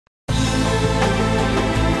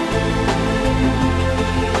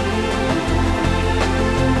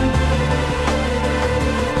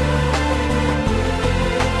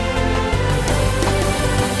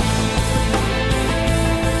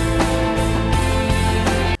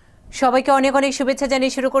সবাইকে অনেক অনেক শুভেচ্ছা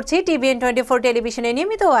জানিয়ে শুরু করছি টিবিএন 24 টেলিভিশনের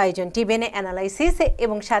নিয়মিত আয়োজন টিবিএন অ্যানালাইসিস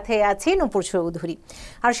এবং সাথে আছি নূপুর চৌধুরী।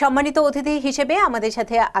 আর সম্মানিত অতিথি হিসেবে আমাদের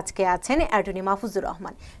সাথে আজকে আছেন অ্যাটর্নি মাহফুজুর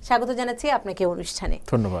রহমান। স্বাগত জানাচ্ছি আপনাকে অনুষ্ঠানে।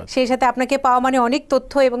 ধন্যবাদ। সেই সাথে আপনাকে পাওয়া মানে অনেক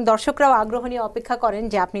তথ্য এবং দর্শকরাও আগ্রহ নিয়ে অপেক্ষা করেন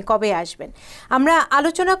যে আপনি কবে আসবেন। আমরা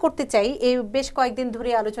আলোচনা করতে চাই, এই বেশ কয়েকদিন ধরে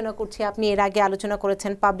আলোচনা করছি, আপনি এর আগে আলোচনা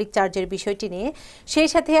করেছেন পাবলিক চার্জের বিষয়টি নিয়ে। সেই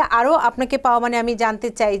সাথে আরও আপনাকে পাওয়া মানে আমি জানতে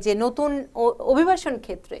চাই যে নতুন অভিবাসন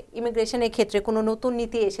ক্ষেত্রে ইমিগ্রেশনের ক্ষেত্রে কোনো নতুন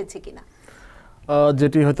নীতি এসেছে কিনা।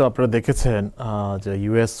 যেটি হয়তো আপনারা দেখেছেন যে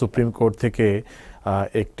ইউএস সুপ্রিম কোর্ট থেকে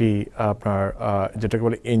একটি আপনার যেটাকে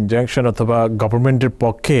বলে ইনজাংশন অথবা গভর্নমেন্টের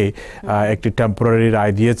পক্ষে একটি টেম্পোরারি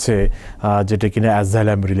রায় দিয়েছে যেটা কিনা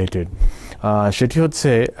অ্যাসাইলাম রিলেটেড। সেটি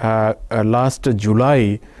হচ্ছে লাস্ট জুলাই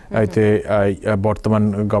এতে বর্তমান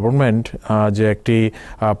গভর্নমেন্ট যে একটি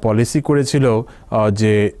পলিসি করেছিল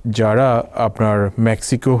যে যারা আপনার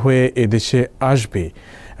মেক্সিকো হয়ে এদেশে আসবে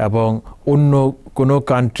এবং অন্য কোনো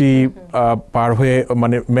কান্ট্রি পার হয়ে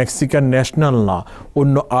মানে মেক্সিকান ন্যাশনাল না,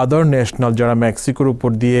 অন্য আদার ন্যাশনাল যারা মেক্সিকোর উপর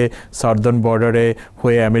দিয়ে সাউদার্ন বর্ডারে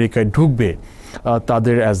হয়ে আমেরিকায় ঢুকবে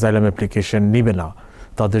তাদের অ্যাসাইলাম অ্যাপ্লিকেশন নিবে না।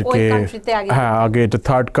 তাদেরকে আগে এটা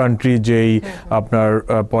থার্ড কান্ট্রি যেই আপনার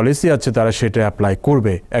পলিসি আছে তারা সেটা অ্যাপ্লাই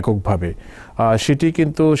করবে এককভাবে। সেটি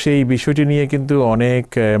কিন্তু সেই বিষয়টি নিয়ে কিন্তু অনেক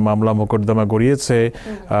মামলা মোকদ্দমা গড়িয়েছে।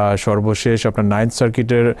 সর্বশেষ আপনার 9th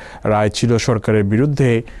সার্কিটের রায় ছিল সরকারের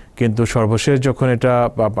বিরুদ্ধে, কিন্তু সর্বশেষ যখন এটা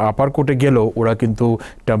আপার কোর্টে গেল ওরা কিন্তু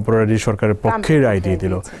টেম্পোরারি সরকারের পক্ষে রায় দিয়ে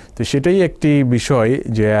দিল। তো সেটাই একটি বিষয়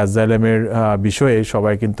যে অ্যাসাইলামের বিষয়ে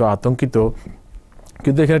সবাই কিন্তু আতঙ্কিত।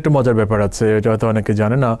 কিন্তু এখানে একটা মজার ব্যাপার আছে, এটা হয়তো অনেকে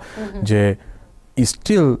জানে না, যে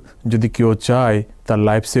স্টিল যদি কেউ চায় তার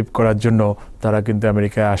লাইফ সেভ করার জন্য তারা কিন্তু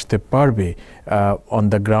আমেরিকায় আসতে পারবে অন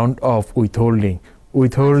দ্য গ্রাউন্ড অফ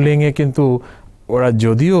উইথহোল্ডিংয়ে কিন্তু ওরা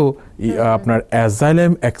যদিও আপনার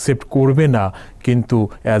অ্যাসাইলাম অ্যাকসেপ্ট করবে না, কিন্তু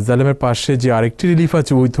অ্যাসাইলামের পাশে যে আরেকটি রিলিফ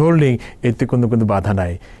আছে উইথহোল্ডিং, এতে কিন্তু বাধা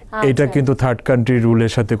নাই। এটা কিন্তু থার্ড কান্ট্রি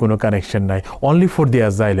রুলের সাথে কোনো কানেকশন নাই, অনলি ফর দি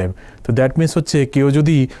অ্যাসাইলাম। তো দ্যাট মিনস হচ্ছে কেউ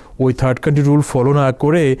যদি ওই থার্ড কান্ট্রি রুল ফলো না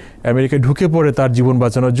করে আমেরিকায় ঢুকে পড়ে তার জীবন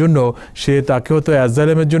বাঁচানোর জন্য, সে তাকে হয়তো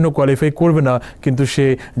অ্যাসাইলামের জন্য কোয়ালিফাই করবে না, কিন্তু সে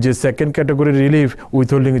যে সেকেন্ড ক্যাটাগরি রিলিফ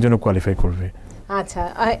উইথহোল্ডিংয়ের জন্য কোয়ালিফাই করবে। আচ্ছা,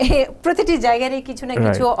 প্রতিটি জায়গারই কিছু না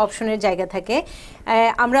কিছু অপশনের জায়গা থাকে।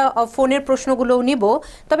 আমরা ফোনের প্রশ্নগুলোও নিব,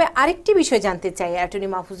 তবে আরেকটি বিষয় জানতে চাই অ্যাটর্নি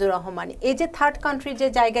মাহফুজুর রহমান, এই যে থার্ড কান্ট্রি যে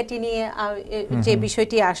জায়গাটি নিয়ে যে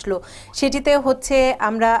বিষয়টি আসলো, সেটিতে হচ্ছে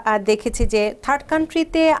আমরা দেখেছি যে থার্ড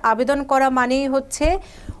কান্ট্রিতে আবেদন করা মানেই হচ্ছে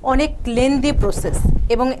অনেক লেন্দি প্রসেস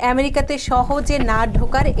এবং আমেরিকাতে সহজে না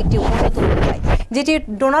ঢোকার একটি অন্যতম উপায়, যেটি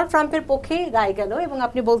ডোনাল্ড ট্রাম্পের পক্ষেই রায় গেল। এবং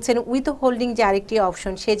আপনি বলছেন উইথ হোল্ডিং যে আরেকটি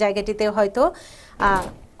অপশন, সেই জায়গাটিতে হয়তো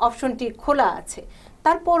অপশনটি খোলা আছে।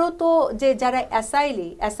 তারপরও তো যে যারা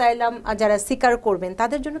অ্যাসাইলাম যারা স্বীকার করবেন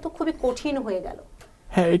তাদের জন্য তো খুবই কঠিন হয়ে গেল।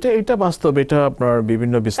 হ্যাঁ, এটা বাস্তব। এটা আপনার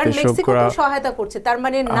বিভিন্ন বিশ্লেষকরা সহায়তা করছে, তার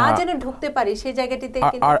মানে না জেনে ঢুকতে পারে সেই জায়গাটিতে।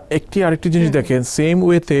 আর আরেকটি জিনিস দেখেন, সেম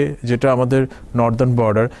ওয়েতে যেটা আমাদের নর্দার্ন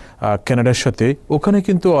বর্ডার কানাডার সাথে, ওখানে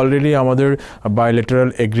কিন্তু অলরেডি আমাদের বায়োলেটারাল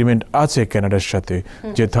এগ্রিমেন্ট আছে কানাডার সাথে,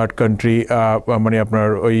 যে থার্ড কান্ট্রি মানে আপনার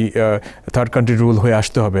ওই থার্ড কান্ট্রি রুল হয়ে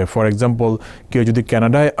আসতে হবে। ফর এক্সাম্পল, কেউ যদি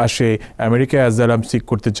কানাডায় আসে আমেরিকায় অ্যাসাইলাম সিক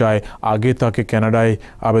করতে চায়, আগে তাকে কানাডায়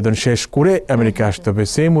আবেদন শেষ করে আমেরিকায় আসতে হবে।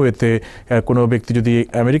 সেম ওয়েতে কোনো ব্যক্তি যদি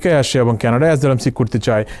আমেরিকায় আসে এবং কানাডায় অ্যাসাইলাম সিক করতে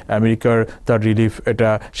চায়, আমেরিকার তার রিলিফ এটা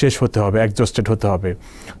শেষ হতে হবে, এক্সজস্টেড হতে হবে।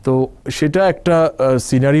 তো সেটা একটা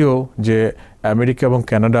সিনারিও যে আমেরিকা এবং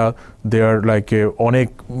কানাডা দে আর লাইক অনেক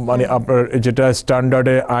মানে আপনার যেটা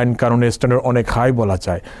স্ট্যান্ডার্ডে আইন কানুনের স্ট্যান্ডার্ড অনেক হাই বলা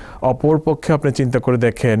যায়। অপর পক্ষে আপনি চিন্তা করে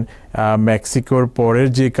দেখেন মেক্সিকোর পরের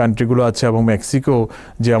যে কান্ট্রিগুলো আছে এবং মেক্সিকো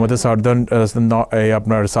যে আমাদের সাউদার্ন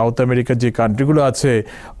আপনার সাউথ আমেরিকার যে কান্ট্রিগুলো আছে,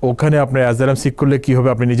 ওখানে আপনার অ্যাসাইলাম সিক করলে কী হবে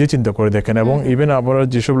আপনি নিজে চিন্তা করে দেখেন। এবং ইভেন আপনারা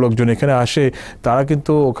যেসব লোকজন এখানে আসে তারা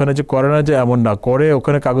কিন্তু ওখানে যে করে না যে এমন না, করে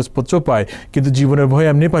ওখানে কাগজপত্র পায়, কিন্তু জীবনের ভয়ে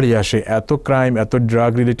এমনি পালিয়ে আসে। এত ক্রাইম, এত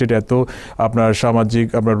ড্রাগ রিলেটেড, এত আপনার সামাজিক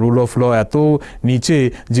আপনার রুল অফ ল এত নিচে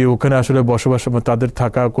যে ওখানে আসলে বসবাস তাদের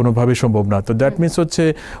থাকা কোনোভাবেই সম্ভব না। তো দ্যাট মিনস হচ্ছে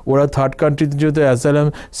ওরা থার্ড কান্ট্রিতে যদি অ্যাসাইলাম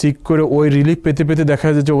সিক করে ওই রিলিফ পেতে পেতে দেখা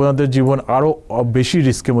যায় যে ওনাদের জীবন আরও বেশি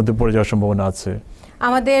রিস্কের মধ্যে পড়ে যাওয়ার সম্ভাবনা আছে।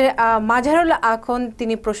 আমাদের মাঝারুল এখন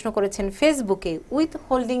তিনি প্রশ্ন করেছেন ফেসবুকে, উইথ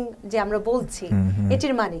হোল্ডিং যে আমরা বলছি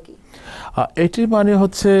এটির মানে কি? এটির মানে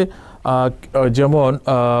হচ্ছে যেমন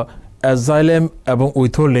অ্যাসাইলাম এবং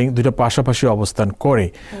উইথহোল্ডিং দুটো পাশাপাশি অবস্থান করে,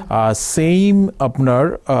 সেম আপনার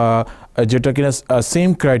যেটা কিনা সেম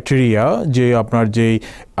ক্রাইটেরিয়া, যে আপনার যেই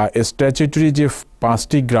স্ট্যাচুটরি যে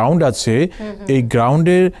 5টি গ্রাউন্ড আছে, এই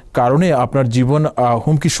গ্রাউন্ডের কারণে আপনার জীবন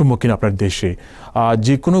হুমকির সম্মুখীন আপনার দেশে,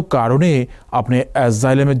 যে কোনো কারণে আপনি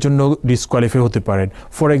অ্যাসাইলামের জন্য ডিসকোয়ালিফাই হতে পারেন।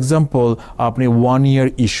 ফর এক্সাম্পল, আপনি 1 year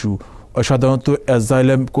ইস্যু, সাধারণত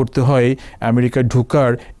অ্যাজাইলাম করতে হয় আমেরিকায়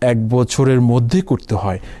ঢোকার 1 বছরের মধ্যে করতে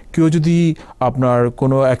হয়। কেউ যদি আপনার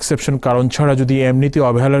কোনো এক্সেপশন কারণ ছাড়া যদি এমনিতে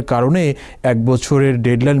অবহেলার কারণে 1 বছরের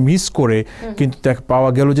ডেডলাইন মিস করে কিন্তু পাওয়া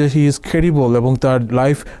গেল যে হি ইজ ক্রেডিবল এবং তার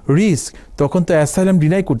লাইফ রিস্ক, তখন তো অ্যাসাইলাম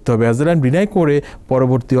ডিনাই করতে হবে। অ্যাসাইলাম ডিনাই করে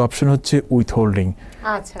পরবর্তী অপশন হচ্ছে উইথহোল্ডিং।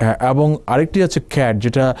 এবং আরেকটি আছে ক্যাট,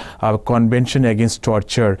 যেটা কনভেনশন এগেইনস্ট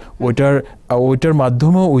টর্চার, ওইটার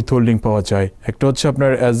মাধ্যমেও উইথহোল্ডিং পাওয়া যায়। একটা হচ্ছে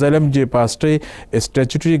আপনার অ্যাসাইলাম যে 5টাই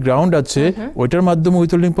স্ট্যাচুটরি গ্রাউন্ড আছে ওইটার মাধ্যমে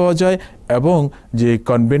উইথহোল্ডিং পাওয়া যায়, এবং যে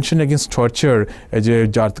কনভেনশন এগেইনস্ট টর্চার, যে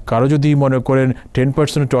কারো যদি মনে করেন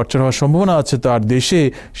 10% টর্চার হওয়ার সম্ভাবনা আছে তার দেশে,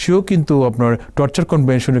 সেও কিন্তু আপনার টর্চার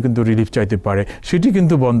কনভেনশনে কিন্তু রিলিফ চাইতে পারে, সেটি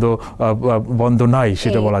কিন্তু বন্ধ নাই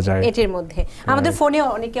সেটা বলা যায়। এটির মধ্যে আমাদের ফোনে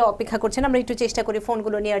অনেকে অপেক্ষা করছেন, আমরা একটু চেষ্টা করি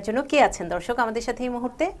ফোনগুলো নেওয়ার জন্য। কে আছেন দর্শক আমাদের সাথে এই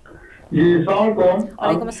মুহূর্তে? জি, আসসালামু আলাইকুম।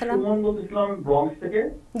 ওয়ালাইকুম আসসালাম। সুমন বলছিলাম ব্রঙ্কস থেকে।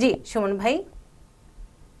 জি সুমন ভাই।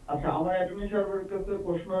 আচ্ছা, আমার অ্যাটর্নি সাহেবের কাছে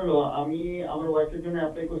প্রশ্ন হলো, আমি আমার ওয়াইফের জন্য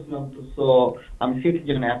অ্যাপ্লাই করেছিলাম, তো সো আমি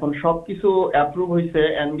সিটিজেন, এখন সবকিছু অ্যাপ্রুভ হয়েছে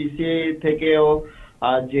এনবিসি থেকেও,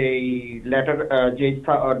 যে লেটার যে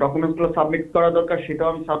ডকুমেন্টসগুলো সাবমিট করা দরকার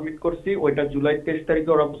সেটাও আমি সাবমিট করছি, ওইটা জুলাই 23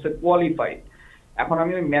 তারিখে ওরা বলছে কোয়ালিফাইড। এখন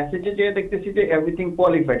আমি ওই মেসেজে যে দেখতেছি যে এভরিথিং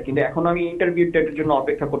কোয়ালিফাইড, কিন্তু এখন আমি ইন্টারভিউ ডেটের জন্য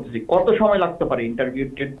অপেক্ষা করতেছি। কত সময় লাগতে পারে ইন্টারভিউ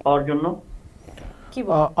ডেট পাওয়ার জন্য?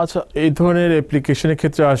 আচ্ছা, এই ধরনের অ্যাপ্লিকেশনের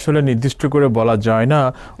ক্ষেত্রে আসলে নির্দিষ্ট করে বলা যায় না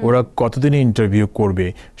ওরা কতদিনে ইন্টারভিউ করবে।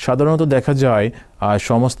 সাধারণত দেখা যায়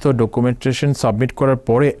সমস্ত ডকুমেন্টেশন সাবমিট করার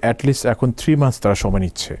পরে অ্যাটলিস্ট এখন 3 মাস তারা সময়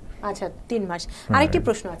নিচ্ছে। আচ্ছা, 3 মাস। আরেকটি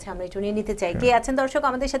প্রশ্ন আছে, আমরা একটু নিয়ে নিতে চাই। কে আছেন দর্শক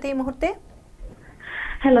আমাদের সাথে এই মুহূর্তে?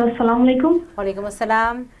 হ্যালো, আসসালামু আলাইকুম। ওয়ালাইকুম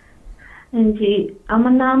আসসালাম। জি,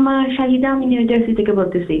 আমার নাম শাহিদা, আমি নিউ জার্সি থেকে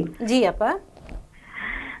বলতেছি। জি আপা।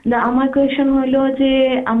 আমার কোয়েশ্চেন হলো যে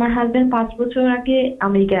আমার হাজবেন্ড 5 বছর আগে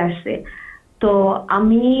আমেরিকায় আসছে, তো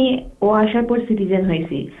ও আসার পর সিটিজেন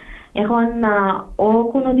হয়েছি। এখন ও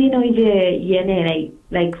কোনোদিন ওই যে নেয় নাই,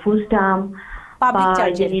 লাইক ফুল স্টাম্প বা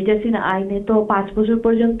নিউ জার্সি আইনে তো 5 বছর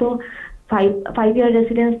পর্যন্ত 5 ইয়ার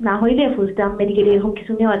রেসিডেন্স না হইলে ফুল স্টাম্প, মেডিকেল এরকম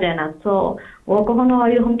কিছু নেওয়া যায় না। তো ও কখনো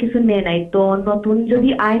এরকম কিছু নেয় নাই। তো নতুন যদি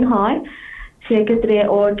আইন হয় সেক্ষেত্রে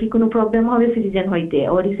ওর কি কোনো প্রবলেম হবে সিটিজেন হইতে?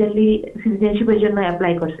 ও রিসেন্টলি সিটিজেনশিপের জন্য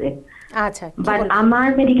অ্যাপ্লাই করছে। আচ্ছা, বাট আমার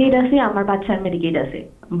মেডিকেল আছে, আমার বাচ্চার মেডিকেল আছে,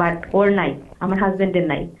 বাট ওর নাই, আমার হাজবেন্ডের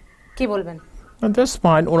নাই। কি বলবেন? That's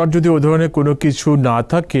fine. ওনার যদি ওই ধরনের কোনো কিছু না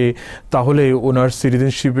থাকে তাহলে ওনার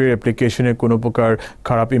সিটিজেনশিপের অ্যাপ্লিকেশনে কোনো প্রকার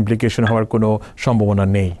খারাপ ইমপ্লিকেশন হওয়ার কোনো সম্ভাবনা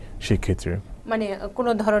নেই সেক্ষেত্রে, মানে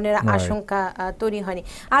কোনো ধরনের আশঙ্কা তৈরি হয়নি।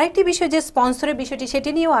 আরেকটি বিষয় যে স্পন্সরের বিষয়টি, সেটি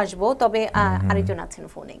নিয়েও আসবো, তবে আরেকজন আছেন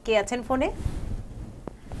ফোনে। কে আছেন ফোনে?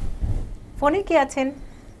 ফোনে কে আছেন?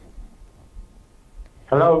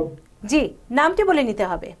 হ্যালো। জি, নামটি বলে নিতে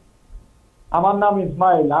হবে। আমার নাম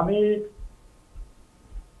ইসমাইল।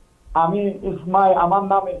 আমার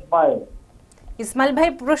নাম ইসমাইল। ইসমাইল ভাই,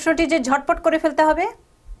 প্রশ্নটি যে ঝটপট করে ফেলতে হবে।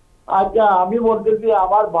 আচ্ছা, আমি বলতেছি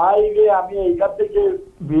আমার ভাইকে আমি এইখান থেকে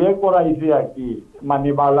বিয়ে করাইছি আর কি, মানে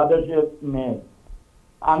বাংলাদেশের মেয়ে।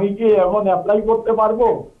 আমি কি এখন অ্যাপ্লাই করতে পারবো?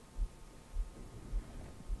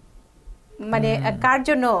 মানে কার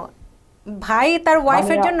জন্য? ভাই তার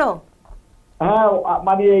ওয়াইফের জন্য? হ্যাঁ,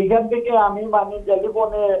 মানে এইখান থেকে আমি মানে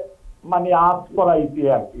টেলিফোনে মানে আপ করাইছি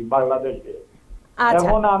আর কি বাংলাদেশে।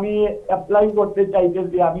 এখন আমি অ্যাপ্লাই করতে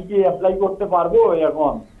চাইতেছি, আমি কি অ্যাপ্লাই করতে পারবো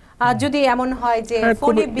এখন? যদি এমন হয় যে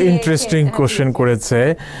ফোনে বিয়ে। ইন্টারেস্টিং কোশ্চেন করেছে।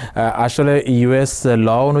 আসলে ইউএস ল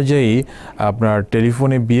অনুযায়ী আপনার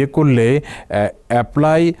টেলিফোনে বিয়ে করলে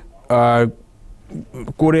অ্যাপ্লাই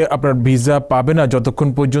করে আপনার ভিসা পাবে না যতক্ষণ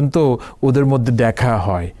পর্যন্ত ওদের মধ্যে দেখা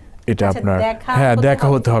হয়। এটা আপনার দেখা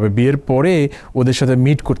হতে হবে, বিয়ের পরে ওদের সাথে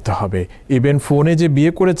মিট করতে হবে। ইভেন ফোনে যে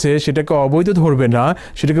বিয়ে করেছে সেটাকে অবৈধ ধরবে না,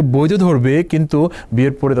 সেটাকে বৈধ ধরবে, কিন্তু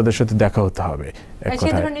বিয়ের পরে তাদের সাথে দেখা হতে হবে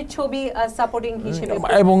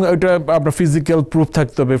এবং এটা আপনার ফিজিক্যাল প্রুফ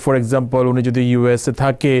থাকতে হবে। ফর এক্সাম্পল, উনি যদি ইউএসএ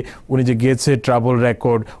থাকে, উনি যে গেছে ট্রাভেল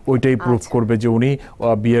রেকর্ড ওইটাই প্রুফ করবে যে উনি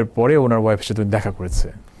বিয়ের পরে ওনার ওয়াইফের সাথে দেখা করেছে।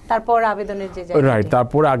 তারপর আবেদনের যে রাইট,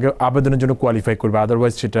 তারপর আগে আবেদনের জন্য কোয়ালিফাই করবে,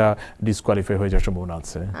 আদারওয়াইজ সেটা ডিসকোয়ালিফাই হয়ে যাওয়ার সম্ভাবনা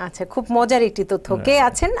আছে। আচ্ছা, খুব মজার একটি তথ্য। কে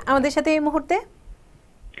আছেন আমাদের সাথে এই মুহূর্তে?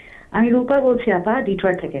 আমি রূপা বলছি আপা,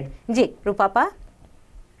 ডিট্রয়েট থেকে। জি রূপা আপা।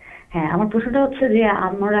 হ্যাঁ, আমার প্রশ্নটা হচ্ছে যে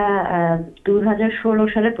আমরা 2016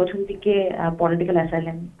 সালের প্রথম দিকে পলিটিক্যাল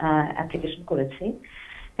অ্যাসাইলাম অ্যাপ্লিকেশন করেছি।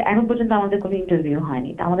 এখন পর্যন্ত আমাদের কোনো ইন্টারভিউ হয়নি।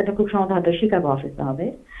 আমাদেরটা খুব সম্ভবত হয়তো শিকাগো অফিসে হবে।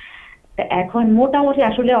 এখন মোটামুটি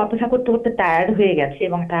আসলে অপেক্ষা করতে করতে টায়ার্ড হয়ে গেছে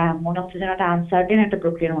এবং এটা মনে হচ্ছে যেন একটা আনসার্টেন একটা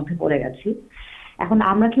প্রক্রিয়ার মধ্যে পড়ে গেছি। এখন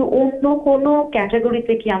আমরা কি অন্য কোনো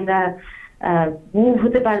ক্যাটাগরিতে কি আমরা মুভ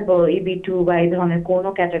হতে পারবো, EB2 বা এই ধরনের কোনো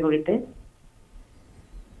ক্যাটাগরিতে?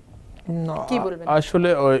 কি বলবেন? আসলে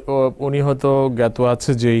উনি হয়তো জ্ঞাত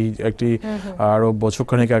আছে যে একটি আরো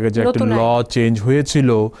বছরখানেক আগে যে একটা ল চেঞ্জ হয়েছিল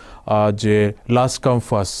যে লাস্ট কাম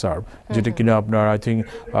ফার্স্ট সার্ভ, যেটা কিনা আপনার আই থিঙ্ক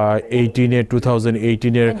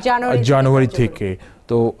 2018 এর জানুয়ারি থেকে।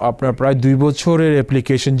 তো আপনার প্রায় 2 বছরের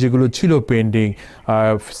অ্যাপ্লিকেশন যেগুলো ছিল পেন্ডিং,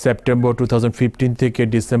 সেপ্টেম্বর 2015 থেকে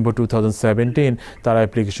ডিসেম্বর 2017 তারা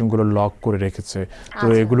অ্যাপ্লিকেশনগুলো লক করে রেখেছে। তো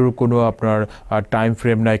এগুলোর কোনো আপনার টাইম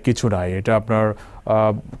ফ্রেম নাই, কিছু নাই। এটা আপনার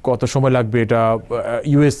কত সময় লাগবে এটা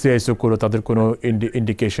ইউএসসিআইএসও কোনো তাদের কোনো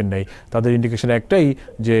ইন্ডিকেশন নেই। তাদের ইন্ডিকেশন একটাই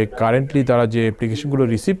যে কারেন্টলি তারা যে অ্যাপ্লিকেশনগুলো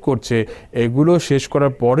রিসিভ করছে এগুলো শেষ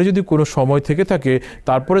করার পরে যদি কোনো সময় থেকে থাকে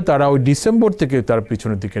তারপরে তারা ওই ডিসেম্বর থেকে তার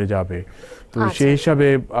পিছনের দিকে যাবে। তো সেই হিসাবে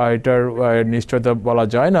এটার নিশ্চয়তা বলা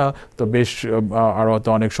যায় না, তো বেশ আরো হয়তো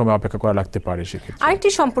অনেক সময় অপেক্ষা করা লাগতে পারে। সেক্ষেত্রে আরেকটি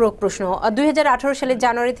সম্পূরক প্রশ্ন, 2018 সালের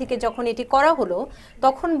জানুয়ারি থেকে যখন এটি করা হলো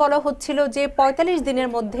তখন বলা হচ্ছিল যে 45 দিনের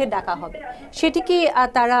মধ্যে ডাকা হবে, সেটি কি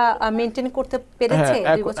তারা মেনটেন করতে পেরেছে?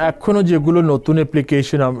 এখনো যেগুলো নতুন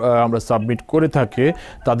অ্যাপ্লিকেশন আমরা সাবমিট করে থাকে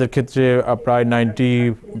তাদের ক্ষেত্রে প্রায়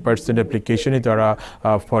 90% অ্যাপ্লিকেশনই তারা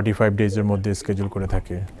 45 ডেজের মধ্যে স্কেজুল করে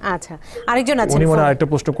থাকে। আচ্ছা, আরেকজন আছেন, উনি মনে আরেকটা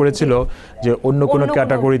প্রশ্ন করেছিল যে অন্য কোনো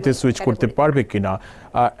ক্যাটাগরিতে সুইচ করতে পারবে কিনা।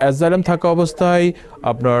 অ্যাজাইলাম থাকা অবস্থায়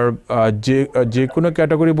আপনার যে কোনো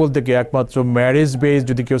ক্যাটাগরি বলতে কি একমাত্র ম্যারেজ বেস,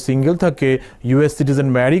 যদি কেউ সিঙ্গেল থাকে ইউএস সিটিজেন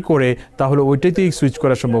ম্যারি করে তাহলে ওইটাতেই সুইচ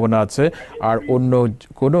করার সম্ভাবনা আছে, আর অন্য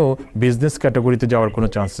কোনো বিজনেস ক্যাটাগরিতে যাওয়ার কোনো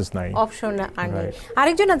চান্সেস নাই, অপশন নেই।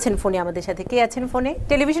 আরেকজন আছেন ফোনে আমাদের সাথে, কে আছেন ফোনে?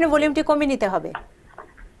 টেলিভিশনের ভলিউমটি কমিয়ে নিতে হবে।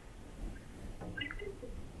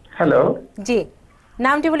 হ্যালো, জি,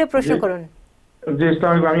 নামটি বলে প্রশ্ন করুন। জি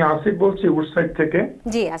আসসালামু আলাইকুম, আমি আসিফ বলছি উডসাইড থেকে।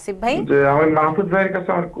 জি আসিফ ভাই, যে আমার মাহফুজ ভাইয়ের কাছে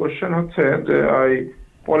আমার কোশ্চেন হচ্ছে যে ওই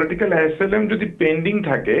পলিটিক্যাল অ্যাসাইলাম যদি পেন্ডিং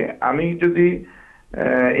থাকে, আমি যদি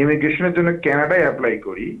ইমিগ্রেশনের জন্য কানাডায় অ্যাপ্লাই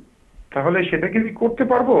করি তাহলে সেটা কি করতে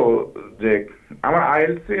পারবো? যে আমার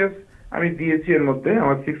আইএলটিএস আমি দিয়েছি, এর মধ্যে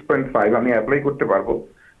আমার 6.5, আমি অ্যাপ্লাই করতে পারবো,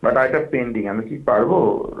 বাট এটা পেন্ডিং, আমি কি পারবো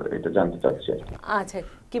এটা জানতে চাচ্ছি। আচ্ছা,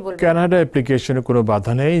 কি বলবেন? কানাডা অ্যাপ্লিকেশনে কোনো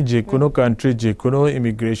বাধা নেই, যে কোনো কান্ট্রি যে কোনো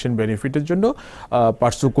ইমিগ্রেশন বেনিফিটের জন্য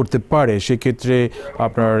পার্সু করতে পারে। সেক্ষেত্রে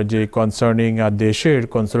আপনার যে কনসার্নিং দেশের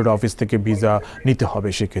কনসুলেট অফিস থেকে ভিসা নিতে হবে।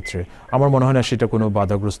 সেক্ষেত্রে আমার মনে হয় না সেটা কোনো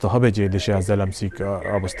বাধাগ্রস্ত হবে যে দেশে আসাইলাম সিক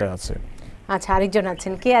অবস্থায় আছে। আচ্ছা, আরেকজন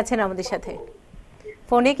আছেন, কে আছেন আমাদের সাথে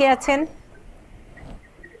ফোনে? কে আছেন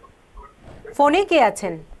ফোনে? কে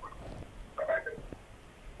আছেন?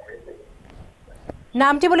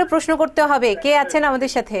 নামটি বলে প্রশ্ন করতে হবে। কে আছেন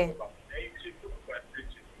আমাদের সাথে?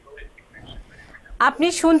 আপনি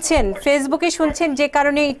শুনছেন, ফেসবুকে শুনছেন, যে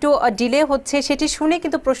কারণে একটু ডিলে হচ্ছে, সেটি শুনে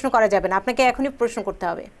কিন্তু প্রশ্ন করা যাবে না, আপনাকে এখনই প্রশ্ন করতে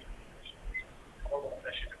হবে।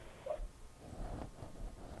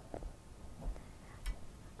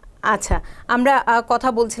 আচ্ছা, আমরা কথা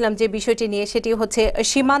বলছিলাম যে বিষয়টি নিয়ে, সেটি হচ্ছে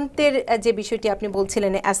সীমান্তের যে বিষয়টি আপনি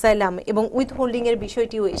বলছিলেন, অ্যাসাইলাম এবং উইথ হোল্ডিং এর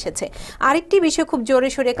বিষয়টিও এসেছে। আরেকটি বিষয় খুব জোরে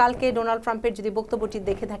সোরে, কালকে ডোনাল্ড ট্রাম্পের যদি বক্তব্যটি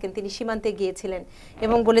দেখে থাকেন, তিনি সীমান্তে গিয়েছিলেন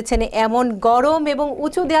এবং বলেছেন এমন গরম এবং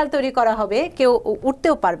উঁচু দেয়াল তৈরি করা হবে কেউ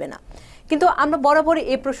উঠতেও পারবে না। কিন্তু আমরা বরাবর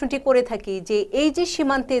এই প্রশ্নটি করে থাকি যে এই যে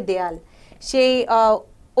সীমান্তের দেয়াল, সেই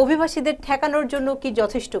অভিবাসীদের ঠেকানোর জন্য কি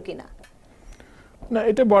যথেষ্ট কিনা? না,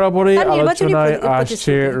 এটা বরাবরই আলোচনায়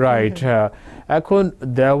আসছে, রাইট। হ্যাঁ, এখন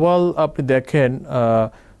দেওয়াল আপনি দেখেন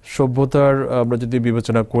সভ্যতার আমরা যদি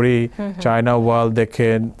বিবেচনা করি, চায়না ওয়াল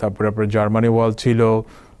দেখেন, তারপরে আপনার জার্মানি ওয়াল ছিল,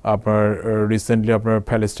 আপনার রিসেন্টলি আপনার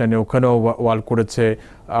প্যালেস্টাইনে ওখানেও ওয়াল করেছে,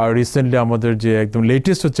 আর রিসেন্টলি আমাদের যে একদম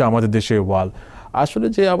লেটেস্ট হচ্ছে আমাদের দেশে ওয়াল। আসলে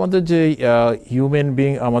যে আমাদের যে হিউম্যান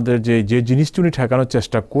বিং আমাদের যে জিনিসটি উনি ঠেকানোর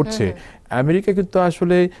চেষ্টা করছে, আমেরিকা কিন্তু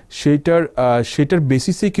আসলে সেটার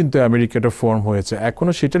বেসিসেই কিন্তু আমেরিকাটা ফর্ম হয়েছে।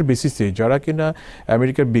 এখনও সেটার বেসিসে যারা কিনা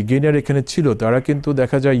আমেরিকার বিগিনার এখানে ছিল, তারা কিন্তু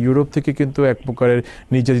দেখা যায় ইউরোপ থেকে কিন্তু এক প্রকারের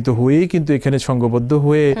নির্যাতিত হয়েই কিন্তু এখানে সংঘবদ্ধ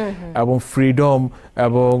হয়ে এবং ফ্রিডম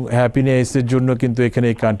এবং হ্যাপিনেসের জন্য কিন্তু এখানে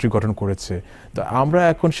এই কান্ট্রি গঠন করেছে। তো আমরা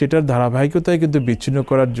এখন সেটার ধারাবাহিকতায় কিন্তু বিচ্ছিন্ন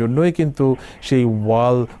করার জন্যই কিন্তু সেই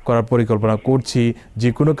ওয়াল করার পরিকল্পনা করছি, যে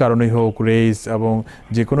কোনো কারণেই হোক, রেস এবং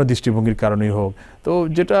যে কোনো দৃষ্টিভঙ্গির কারণেই হোক। তো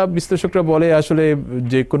যেটা বিশ্লেষকরা বলে আসলে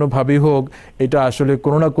যে কোনোভাবেই হোক, এটা আসলে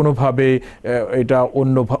কোনো না কোনোভাবে এটা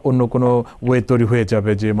অন্য কোনো ওয়ে তৈরি হয়ে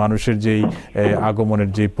যাবে, যে মানুষের যেই আগমনের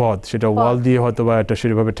যে পথ, সেটা ওয়াল দিয়ে হয়তো বা এটা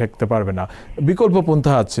সেভাবে ঠেকতে পারবে না। বিকল্প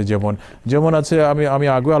পন্থা আছে, যেমন আছে আমি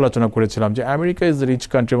আগেও আলোচনা করেছিলাম যে আমেরিকা ইজ রিচ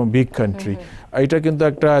কান্ট্রি এবং বিগ কান্ট্রি। এটা কিন্তু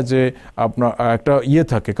একটা যে আপনার একটা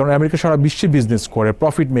থাকে, কারণ আমেরিকা সারা বিশ্বে বিজনেস করে,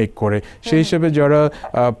 প্রফিট মেক করে। সেই হিসেবে যারা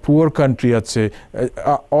পুয়ার কান্ট্রি আছে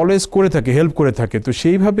অলওয়েজ করে থাকে, হেল্প করে থাকে থাকে। তো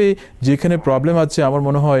সেইভাবে যেখানে প্রবলেম আছে আমার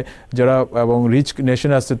মনে হয় যারা এবং রিচ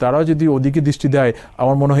নেশন আছে তারাও যদি ওদিকে দৃষ্টি দেয়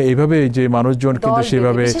আমার মনে হয় এইভাবে যে মানুষজন কিন্তু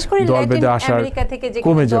সেভাবে দল বেঁধে আসার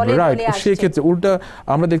কমে যাবে। রাইট, সেই ক্ষেত্রে উল্টা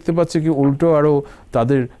আমরা দেখতে পাচ্ছি কি উল্টো আরো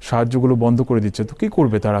তাদের সাহায্যগুলো বন্ধ করে দিচ্ছে। তো কি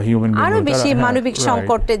করবে তারা? হিউম্যান বিং আরো বেশি মানবিক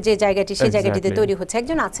সংকটের যে জায়গাটি সেই জায়গাটিতে তৈরি হচ্ছে।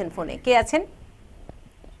 একজন আছেন ফোনে, কে আছেন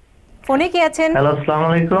ফোনে? কে আছেন? হ্যালো, আসসালামু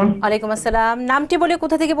আলাইকুম। ওয়ালাইকুম আসসালাম। নামটি বলে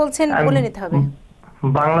কোথা থেকে বলছেন বলে নিতে হবে।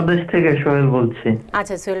 বাংলাদেশ থেকে সোহেল বলছি।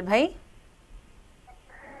 আচ্ছা সোহেল ভাই।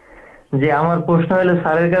 যে আমার প্রশ্ন হলো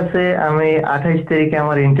স্যারের কাছে, আমি 28 তারিখে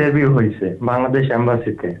আমার ইন্টারভিউ হয়েছে বাংলাদেশ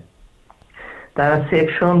এম্বাসিতে। তারা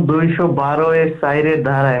সেকশন 212 এর 4 এর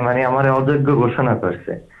ধারায় মানে আমার অযোগ্য ঘোষণা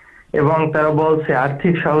করছে এবং তারা বলছে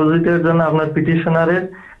আর্থিক সহযোগিতার জন্য আপনার পিটিশনারের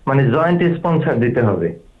মানে জয়েন্ট স্পন্সর দিতে হবে।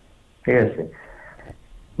 ঠিক আছে,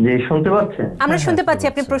 যে শুনতে পাচ্ছেন? আমরা শুনতে পাচ্ছি,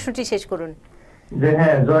 আপনি প্রশ্নটি শেষ করুন। যে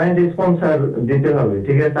হ্যাঁ, জয়েন্ট স্পন্সর দিতে হবে।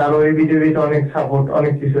 ঠিক আছে, আর ওই বিজেপিতে অনেক সাপোর্ট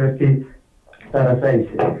অনেক কিছু আর কি তারা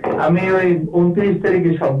চাইছে। আমি ওই 29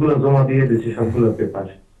 তারিখে সবগুলো জমা দিয়ে দিয়েছি, সবগুলো পেপার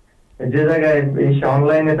যে জায়গায় এসে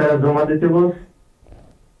অনলাইনে তারা জমা দিতে বলছে।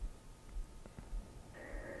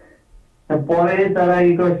 পরে তারা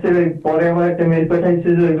ই করছে, পরে আমার একটা মেল পাঠাইছে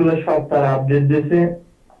যে ওইগুলো সব তারা আপডেট দিয়েছে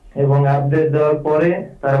এবং আপডেট দেওয়ার পরে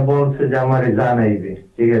তারা বলছে যে আমারে জানাইবে।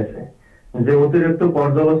 ঠিক আছে, যে অতিরিক্ত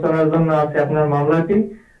পর্যালোচনার জন্য আছে আপনার মামলাটি,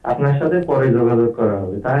 আপনার সাথে পরে যোগাযোগ করা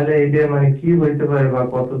হবে। তাহলে এইটা মানে কি হইতে পারে বা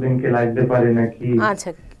কতদিন কি লাগতে পারে নাকি? আচ্ছা,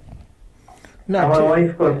 না আমার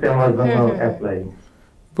ওয়াইফ করছে আমার জন্য অ্যাপ্লাই।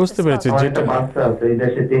 বুঝতে পেরেছি, যেটা বাচ্চা আছে এই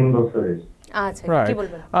দেশে 3 বছরের। আচ্ছা, কি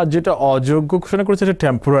বলবেন? আর যেটা অযোগ্য ঘোষণা করেছে এটা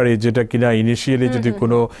টেম্পোরারি, যেটা কিনা ইনিশিয়ালি যদি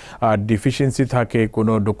কোনো ডিফিসিয়েন্সি থাকে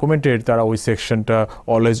কোনো ডকুমেন্টের, তারা ওই সেকশনটা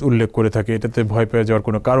অলওয়েজ উল্লেখ করে থাকে। এটাতে ভয় পেয়ে যাওয়ার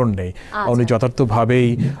কোনো কারণ নেই। উনি যথার্থভাবেই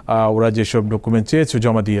ওরা যেসব ডকুমেন্ট চেয়েছে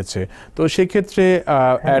জমা দিয়েছে। তো সেক্ষেত্রে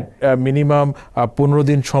মিনিমাম 15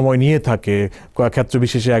 দিন সময় নিয়ে থাকে, ক্ষেত্র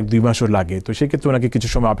বিশেষে 1-2 মাসও লাগে। তো সেক্ষেত্রে ওনাকে কিছু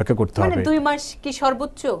সময় অপেক্ষা করতে হবে। 2 মাস কি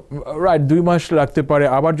সর্বোচ্চ? রাইট, 2 মাস লাগতে পারে।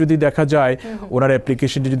 আবার যদি দেখা যায় ওনার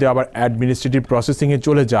অ্যাপ্লিকেশনটি যদি আবার অ্যাডমিনিস্ট্রেটিভ প্রসেসিং এ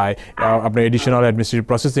চলে যায়, আপনার এডিশনাল অ্যাডমিনিস্ট্রেটিভ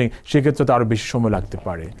প্রসেসিং, সেক্ষেত্রে তো আরো বেশি সময় লাগতে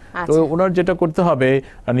পারে। তো ওনার যেটা করতে হবে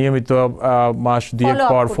নিয়মিত মাস 2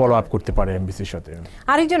 পর ফলো আপ করতে পারে এমবিসির সাথে।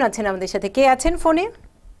 আরেকজন আছেন আমাদের সাথে, কে আছেন ফোনে?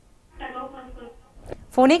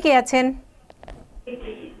 ফোনে কে আছেন?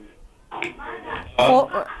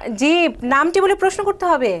 জি, নামটি বলে প্রশ্ন করতে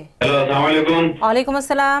হবে। হ্যালো, আসসালামু আলাইকুম। ওয়ালাইকুম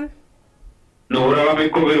আসসালাম। নূরুল আমি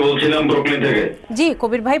কবির বলছিলাম ব্রুকলিন থেকে। জি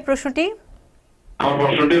কবির ভাই, প্রশ্নটি? আমার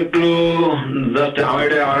প্রশ্নটি একটু জাস্ট আমার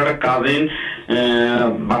একটা কাজিন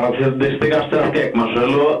বাংলাদেশের দেশ থেকে আসতে আজকে 1 মাস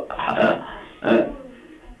হলো,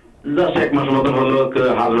 জাস্ট 1 মাস মতো হলো।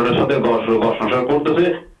 হাজবেন্ডের সাথে ঘর সংসার করতেছে।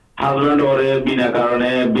 হাজবেন্ড ওরে বিনা কারণে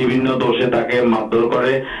বিভিন্ন দোষে তাকে মারধর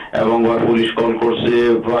করে এবং ওর পুলিশ কল করছে,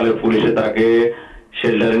 ফলে পুলিশে তাকে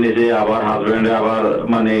শেল্টারে নিয়েছে। আবার হাজবেন্ড আবার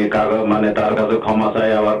মানে তার কাছে ক্ষমা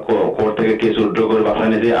চায়, আবার কোর্ট থেকে কেস উইথড্র করে বাসায়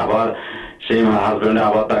নিয়েছে। আবার সেই হাজবেন্ড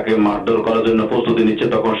আবার তাকে মারধর করার জন্য প্রস্তুতি নিচ্ছে।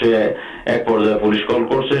 তখন সে এক পর্যায়ে পুলিশ কল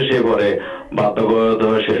করছে। সে পরে বাধ্যগত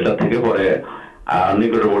শেল্টার থেকে পরে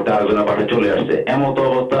নিকটবর্তী আরেকজনের বাসায় চলে আসছে। এমত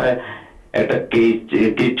অবস্থায় একটা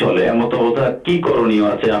কেস চলে, এমত অবস্থা কি করণীয়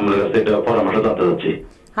আছে আমার কাছে এটা পরামর্শ জানতে চাচ্ছি।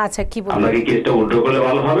 আচ্ছা, কি বলবেন? আমরা কি কেসটা উইথড্র করলে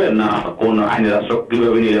ভালো হবে না কোন আইনের আশ্রয়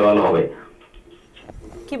কিভাবে নিলে ভালো হবে?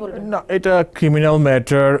 কি বলবেন? না, এটা ক্রিমিনাল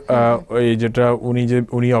ম্যাটার। যেটা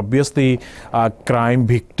উনি অবভিয়াসলি ক্রাইম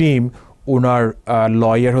ভিকটিম। ওনার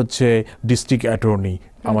লয়ার হচ্ছে ডিস্ট্রিক্ট অ্যাটর্নি,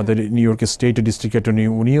 আমাদের নিউ ইয়র্কের স্টেটের ডিস্ট্রিক্ট অ্যাটর্নি।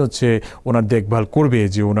 উনি হচ্ছে ওনার দেখভাল করবে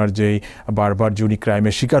যে ওনার যেই বারবার যে উনি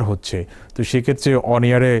ক্রাইমের শিকার হচ্ছে। তো সেক্ষেত্রে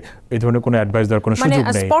অনিয়ারে এই ধরনের কোনো অ্যাডভাইস দেওয়ার কোনো সুযোগ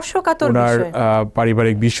নেই। ওনার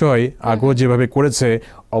পারিবারিক বিষয় আগেও যেভাবে করেছে,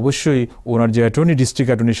 অবশ্যই ওনার যে অ্যাটর্নি ডিস্ট্রিক্ট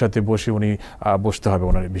অ্যাটর্নির সাথে বসে উনি বসতে হবে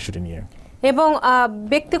ওনার বিষয়টি নিয়ে। এবং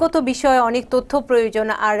ব্যক্তিগত বিষয়ে অনেক তথ্য প্রয়োজন,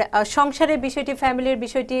 আর সংসারের বিষয়টি, ফ্যামিলির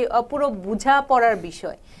বিষয়টি পুরো বোঝা পড়ার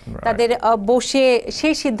বিষয়। তাদের বসে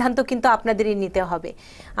সেই সিদ্ধান্ত কিন্তু আপনাদেরই নিতে হবে।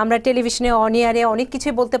 আমরা টেলিভিশনে অনিয়ারে অনেক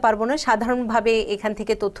কিছুই বলতে পারবো না, সাধারণভাবে এখান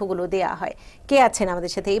থেকে তথ্যগুলো দেয়া হয়। কে আছেন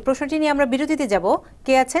আমাদের সাথে? এই প্রশ্নটি নিয়ে আমরা বিরতিতে যাব।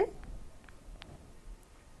 কে আছেন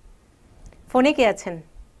ফোনে? কে আছেন?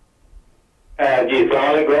 জি, আসসালামু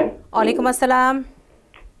আলাইকুম। ওয়ালাইকুম আসসালাম।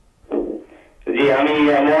 জি, আমি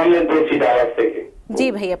মোহাম্মদ বলছি ডালাস থেকে। জি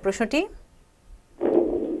ভাইয়া, প্রশ্নটি?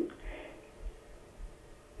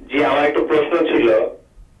 জি, আমার একটা প্রশ্ন ছিল।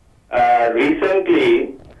 রিসেন্টলি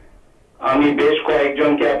আমি বেশ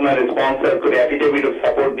কয়েকজনকে আপনার স্পন্সর করে অ্যাফিডেভিট অফ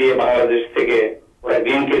সাপোর্ট দিয়ে বাংলাদেশ থেকে ওরা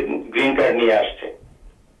গ্রিন কার্ড নিয়ে আসছে।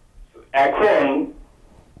 এখন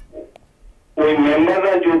ওই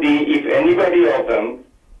মেম্বাররা যদি if anybody of them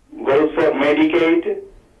goes for Medicaid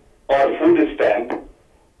or food stamp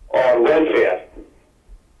or welfare,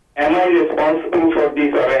 am I responsible for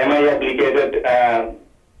this, or am I obligated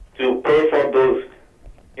to pay for those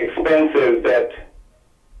expenses that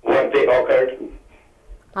what they occurred?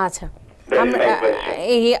 আচ্ছা, আমরা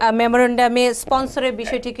এই মেমোরেন্ডামে স্পন্সরের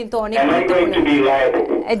বিষয়টি কিন্তু অনেক গুরুত্বপূর্ণ।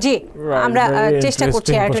 জি, আমরা চেষ্টা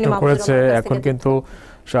করছি অ্যাটর্নি মাহফুজুর রহমান এখন কিন্তু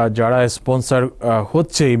যারা স্পন্সর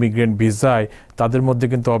হচ্ছে ইমিগ্রেন্ট ভিসায় তাদের মধ্যে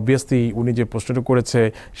কিন্তু অবভিয়াসলি উনি যে প্রশ্নটা করেছে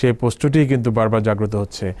সেই প্রশ্নটি কিন্তু বারবার জাগ্রত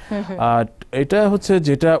হচ্ছে। আর এটা হচ্ছে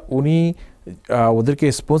যেটা উনি ওদেরকে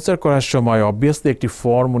স্পন্সর করার সময় অবভিয়াসলি একটি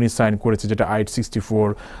ফর্ম উনি সাইন করেছে, যেটা I-64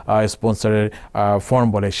 স্পন্সরের ফর্ম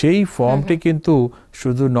বলে। সেই ফর্মটি কিন্তু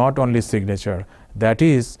শুধু not only signature, that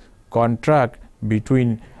is contract between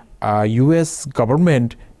US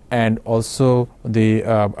government and also the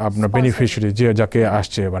আপনার বেনিফিশিয়ারি যে যাকে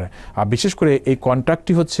আসছে এবারে। আর বিশেষ করে এই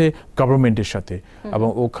কন্ট্রাক্টটি হচ্ছে গভর্নমেন্টের সাথে, এবং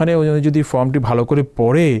ওখানে উনি যদি ফর্মটি ভালো করে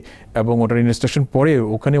পড়ে এবং ওটার ইনস্ট্রাকশন পড়ে,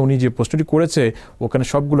 ওখানে উনি যে প্রশ্নটি করেছে ওখানে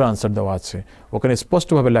সবগুলো আনসার দেওয়া আছে। ওখানে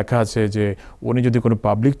স্পষ্টভাবে লেখা আছে যে উনি যদি কোনো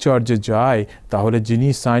পাবলিক চার্জে যায় তাহলে যিনি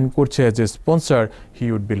সাইন করছে as a sponsor he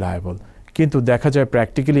would be liable. কিন্তু দেখা যায়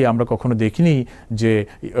প্র্যাকটিক্যালি আমরা কখনো দেখিনি যে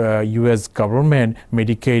US গভর্নমেন্ট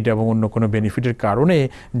মেডিকেড এবং অন্য কোনো বেনিফিটের কারণে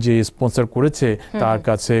যে স্পন্সর করেছে তার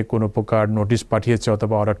কাছে কোনো প্রকার নোটিশ পাঠিয়েছে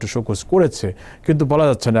অথবা অর্ডার টু শো করেছে। কিন্তু বলা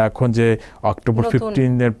যাচ্ছে না এখন যে অক্টোবর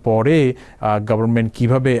 15-এর পরে গভর্নমেন্ট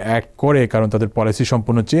কিভাবে অ্যাক্ট করে, কারণ তাদের পলিসি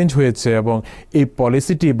সম্পূর্ণ চেঞ্জ হয়েছে, এবং এই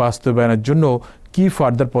পলিসিটি বাস্তবায়নের জন্য কি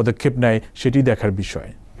ফার্দার পদক্ষেপ নেয় সেটি দেখার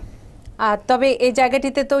বিষয়। তবে এই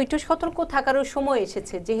জায়গাটিতে তো একটু সতর্ক থাকারও সময়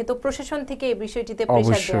এসেছে, যেহেতু প্রশাসন থেকে এই বিষয়টিতে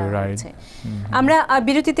প্রেসার দেওয়া হচ্ছে। আমরা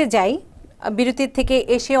বিরতিতে যাই, বিরতির থেকে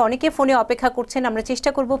এসে অনেকে ফোনে অপেক্ষা করছেন, আমরা চেষ্টা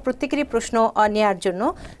করব প্রত্যেকেরই প্রশ্ন নেওয়ার জন্য।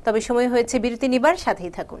 তবে সময় হয়েছে বিরতি নিবার,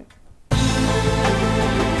 সাথেই থাকুন।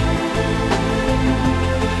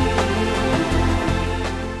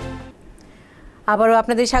 আবারও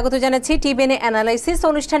আপনাদের স্বাগত জানাচ্ছি TBN অ্যানালাইসিস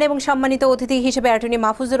অনুষ্ঠানে, এবং সম্মানিত অতিথি হিসেবে অ্যাটর্নি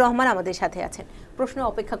মাহফুজুর রহমান আমাদের সাথে আছেন। প্রশ্ন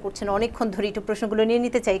অপেক্ষা করছেন অনেকক্ষণ ধরে, একটু প্রশ্নগুলো নিয়ে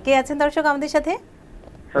নিতে চাই। কে আছেন দর্শক আমাদের সাথে?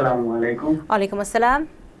 আসসালামু আলাইকুম। ওয়ালাইকুম আসসালাম।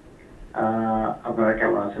 আপনারা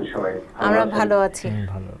কেমন আছেন সবাই? আমরা ভালো আছি।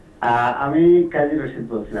 আমি কাজী রশিদ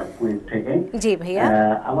বলছিলাম কুয়েত থেকে। জি ভাইয়া।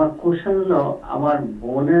 আমার কোশ্চেন হলো, আমার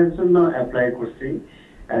বোনের জন্য অ্যাপ্লাই করছি,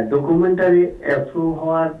 ডকুমেন্টারি অ্যাপ্রুভ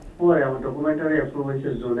হওয়ার পরে, আমার ডকুমেন্টারি অ্যাপ্রুভ হয়েছে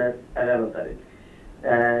জুনের 11 তারিখ।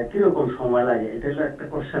 কিরকম সময় লাগে, এটা হলো একটা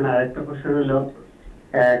কোশ্চেন। আর একটা কোশ্চেন হলো,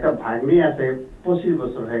 একটা ভাগ্নি আছে 25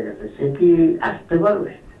 বছর হয়ে গেছে, সে কি আসতে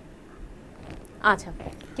পারবে? আচ্ছা,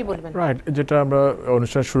 কি বলবেন? রাইট, যেটা আমরা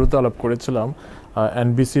অনুষ্ঠানের শুরুতে আলাপ করেছিলাম,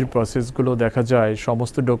 এনবিসির প্রসেসগুলো দেখা যায়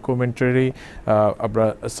সমস্ত ডকুমেন্টারি আমরা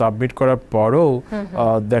সাবমিট করার পরও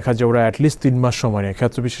দেখা যায় ওরা অ্যাটলিস্ট 3 মাস সময় নেয়,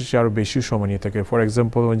 ক্ষেত্র বিশেষে আরও বেশি সময় নিয়ে থাকে। ফর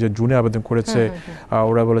এক্সাম্পল, যে জুনে আবেদন করেছে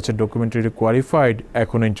ওরা বলেছে ডকুমেন্টারি কোয়ালিফাইড,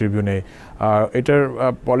 এখনও ইন্টারভিউ নেই। আর এটার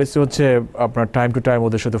পলিসি হচ্ছে আপনার টাইম টু টাইম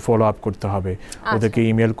ওদের সাথে ফলো আপ করতে হবে, ওদেরকে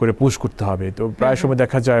ইমেল করে পুশ করতে হবে। তো প্রায় সময়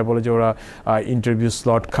দেখা যায় বলে যে ওরা ইন্টারভিউ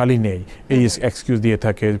স্লট খালি নেই, এই এক্সকিউজ দিয়ে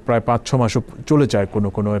থাকে। প্রায় 5-6 মাসও চলে যায় কোনো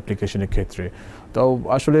কোনো অ্যাপ্লিকেশনের ক্ষেত্রে। তো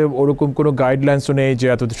আসলে ওরকম কোনো গাইডলাইন্সও নেই যে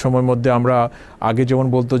এত সময়ের মধ্যে আমরা, আগে যেমন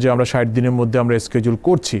বলতো যে আমরা 60 দিনের মধ্যে আমরা স্কেডিউল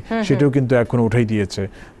করছি, সেটাও কিন্তু এখন উঠাই দিয়েছে।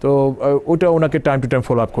 তো ওটা ওনাকে time to time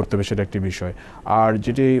follow up করতে হবে, সেটা একটি বিষয়। আর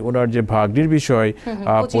যেটি ওনার যে ভাগ্নির বিষয়,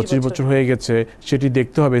 25 বছর হয়ে গেছে, সেটি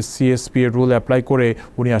দেখতে হবে CSP এর রুল অ্যাপ্লাই করে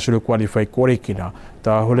উনি আসলে কোয়ালিফাই করে কিনা।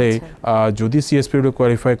 তাহলে যদি CSP এর রুল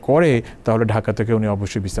কোয়ালিফাই করে তাহলে ঢাকা থেকে উনি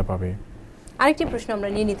অবশ্যই ভিসা পাবে। আরেকটি প্রশ্ন আমরা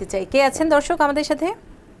নিয়ে নিতে চাই। কে আছেন দর্শক আমাদের সাথে?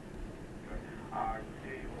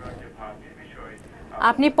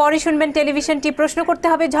 আপনি পরে শুনবেন টেলিভিশনটি, প্রশ্ন করতে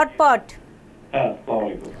হবে ঝটপট।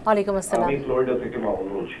 ওয়ালাইকুম আসসালাম। আমি ফ্লোরিডা থেকে মামুন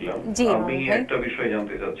বলছিলাম। আমি একটা বিষয়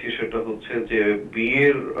জানতে চাচ্ছি, সেটা হচ্ছে যে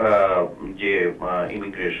বিয়ের যে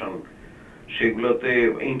ইমিগ্রেশন, সেগুলোতে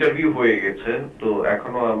ইন্টারভিউ হয়ে গেছে, তো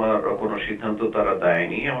এখনো আমার কোনো সিদ্ধান্ত তারা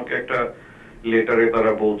দেয়নি। আমাকে একটা লেটারে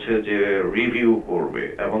তারা বলছে যে রিভিউ করবে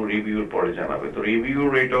এবং রিভিউর পরে জানাবে। তো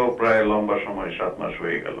রিভিউর এটাও প্রায় লম্বা সময়, 7 মাস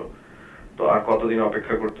হয়ে গেল। তো আর কতদিন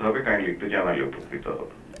অপেক্ষা করতে হবে, কাইন্ডলি একটু জানালে উপকৃত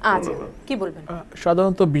হবে। কি বলবেন?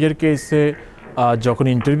 সাধারণত বিয়ের কেসে যখন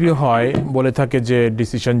ইন্টারভিউ হয় বলে থাকে যে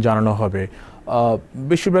ডিসিশন জানানো হবে।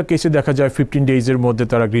 বেশিরভাগ কেসে দেখা যায় 15 ডেজের মধ্যে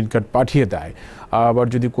তারা গ্রিন কার্ড পাঠিয়ে দেয়। আবার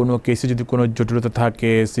যদি কোনো কেসে যদি কোনো জটিলতা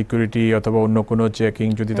থাকে, সিকিউরিটি অথবা অন্য কোনো চেকিং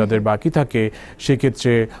যদি তাদের বাকি থাকে,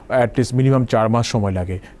 সেক্ষেত্রে অ্যাটলিস্ট মিনিমাম 4 মাস সময়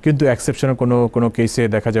লাগে। কিন্তু এক্সেপশনাল কোনো কেসে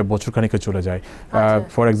দেখা যায় বছরখানেকে চলে যায়।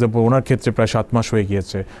 ফর এক্সাম্পল ওনার ক্ষেত্রে প্রায় 7 মাস হয়ে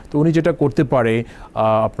গিয়েছে। তো উনি যেটা করতে পারে,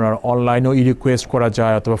 আপনার অনলাইনেও রিকোয়েস্ট করা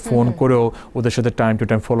যায় অথবা ফোন করেও ওদের সাথে time to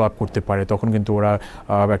time follow up করতে পারে, তখন কিন্তু ওরা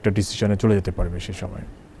একটা ডিসিশনে চলে যেতে পারবে সেই সময়।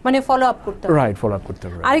 মানে ফলো আপ করতে হবে। রাইট, ফলো আপ করতে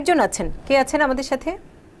হবে। আরেকজন আছেন, কে আছেন আমাদের সাথে?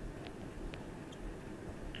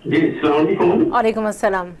 জি, আসসালামু আলাইকুম। ওয়ালাইকুম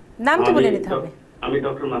আসসালাম। নামটি বলে নিতে হবে। আমি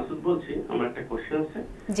ডক্টর মাসুদ বলছি। আমার একটা কোশ্চেন আছে।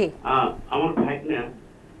 জি। আমার ভাইনা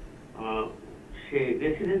সে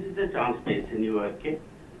রেসিডেন্সিতে চান্স পেয়েছে নিউ ইয়র্কে।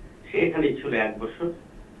 সে এখানে ছিল 1 বছর।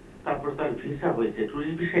 তারপর তার ভিসা হয়েছে,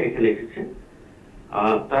 টুরিস্ট ভিসা এখানে এসেছে।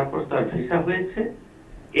 তারপর তার ভিসা হয়েছে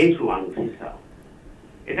H1 ভিসা,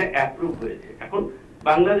 এটা অ্যাপ্রুভ হয়েছে। এখন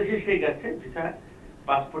বাংলাদেশে সে গেছে ভিসা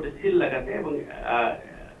পাসপোর্টে সিল লাগাতে এবং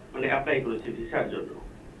মানে অ্যাপ্লাই করেছে ভিসার জন্য।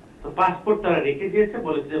 তো পাসপোর্ট তারা রেখে দিয়েছে,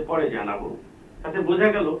 বলেছে যে পরে জানাবো। তাতে বোঝা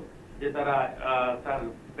গেল যে তারা তার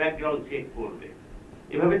ব্যাকগ্রাউন্ড চেক করবে।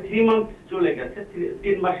 এভাবে 3 মান্থ চলে গেছে।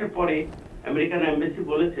 3 মাসের পরে আমেরিকান এমবাসি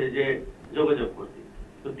বলেছে যে যোগাযোগ করতে।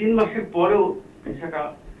 তো 3 মাসের পরেও ভিসাটা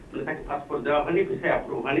মানে তাকে পাসপোর্ট দেওয়া হয়নি, ভিসা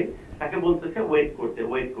অ্যাপ্রুভ হয়নি। তাকে বলতেছে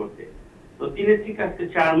ওয়েট করতে। তো 3 থেকে আজকে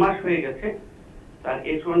 4 মাস হয়ে গেছে। তার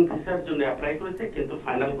H1 ভিসার জন্য অ্যাপ্লাই করেছে, কিন্তু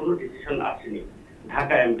ফাইনাল কোনো ডিসিশন আসেনি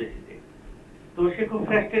ঢাকা এমবাসিতে। তো সে খুব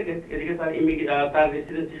ফ্রাস্ট্রেটেড। এদিকে তার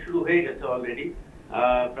রেসিডেন্সি শুরু হয়ে গেছে অলরেডি,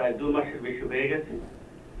 প্রায় 2 মাসের বেশি হয়ে গেছে।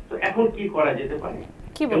 তো এখন কি করা যেতে পারে?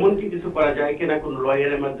 এমন কি কিছু করা যায় কিনা, কোন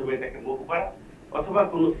লয়ারের মাধ্যমে এটাকে মুভ করা, অথবা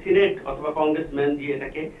কোন সিনেট অথবা কংগ্রেসম্যান দিয়ে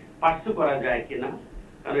এটাকে পার্সু করা যায় কিনা?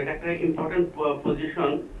 কারণ এটা একটা ইম্পর্টেন্ট পজিশন,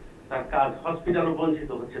 তার কাজ, হসপিটালও বঞ্চিত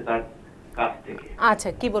হচ্ছে তার কাজ থেকে। আচ্ছা,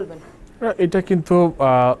 কি বলবেন? এটা কিন্তু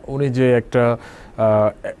উনি যে একটা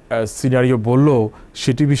সিনারিও বললো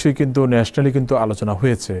সেটি বিষয়ে কিন্তু ন্যাশনালি কিন্তু আলোচনা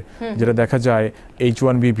হয়েছে, যেটা দেখা যায়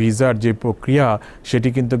H1B ভিসার যে প্রক্রিয়া সেটি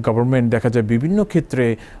কিন্তু গভর্নমেন্ট দেখা যায় বিভিন্ন ক্ষেত্রে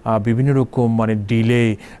বিভিন্ন রকম মানে ডিলে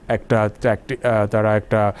একটা তারা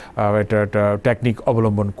একটা টেকনিক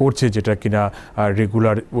অবলম্বন করছে, যেটা কিনা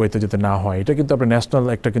রেগুলার ওয়েতে যাতে না হয়। এটা কিন্তু আপনার ন্যাশনাল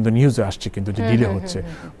একটা কিন্তু নিউজে আসছে কিন্তু যে ডিলে হচ্ছে।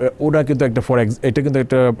 ওরা কিন্তু একটা এটা কিন্তু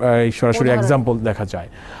একটা সরাসরি এক্সাম্পল দেখা যায়।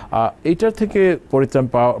 এইটার থেকে পরিত্রাণ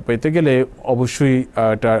পেতে গেলে অবশ্যই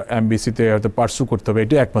এটা এমবিসিতে হয়তো পার্সু করতে হবে,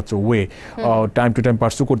 এটা একমাত্র way. Time to time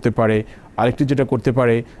pursue করতে পারে। আরেকটি যেটা করতে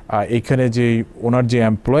পারে, এখানে যে ওনার যে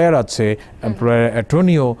এমপ্লয়ার আছে, এমপ্লয়ার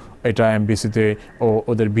অ্যাটর্নিও এটা এমবিসিতে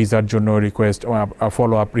ওদের ভিসার জন্য রিকোয়েস্ট,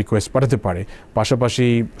 ফলো আপ রিকোয়েস্ট পাঠাতে পারে। পাশাপাশি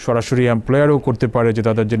সরাসরি এমপ্লয়ারও করতে পারে যে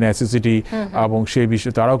তাদের যে নেসেসিটি, এবং সেই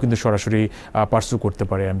বিষয়ে তারাও কিন্তু সরাসরি পার্সু করতে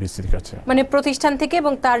পারে এমবিসির কাছে, মানে প্রতিষ্ঠান থেকে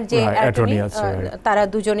এবং তার যে অ্যাটর্নি আছে, তারা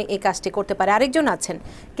দুজনে এই কাজটি করতে পারে। আরেকজন আছেন,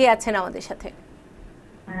 কে আছেন আমাদের সাথে?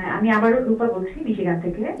 আমি আবারও রূপা বলছি মিশিগান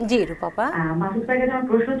থেকে। জি রূপা। মাসুদ ভাইয়ের কাছে আমার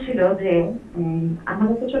প্রশ্ন ছিল যে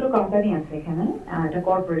আমাদের তো ছোট কোম্পানি আছে এখানে, একটা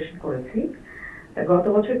কর্পোরেশন করেছি। গত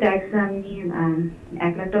বছর ট্যাক্স আমি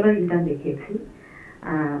 $1 লাখ ইনকাম দেখিয়েছি,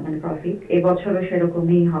 মানে প্রফিট। এবছরও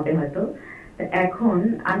সেরকমই হবে হয়তো। এখন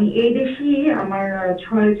আমি এই দেশে আমার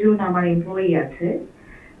 6 জন আমার এমপ্লয়ি আছে।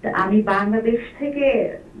 আমি বাংলাদেশ থেকে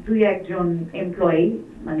 2-1 জন এমপ্লয়ি,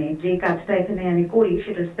 মানে যে কাজটা এখানে আমি করি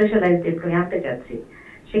সেটা স্পেশালাইজড এমপ্লয়ি আনতে চাচ্ছি।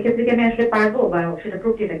 সেক্ষেত্রে কি আমি আসলে পারবো, বা সেটা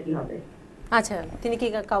প্রক্রিয়াটা কি হবে? আচ্ছা, তিনি কি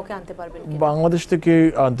কাউকে আনতে পারবেন? বাংলাদেশ থেকে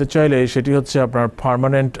আনতে চাইলে সেটি হচ্ছে আপনার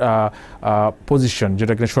পার্মানেন্ট পজিশন,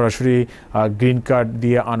 যেটা কিনা সরাসরি গ্রিন কার্ড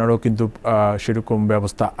দিয়ে আনারও কিন্তু সেরকম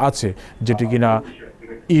ব্যবস্থা আছে, যেটি কিনা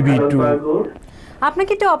EB2।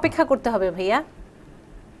 আপনাকে একটু অপেক্ষা করতে হবে ভাইয়া।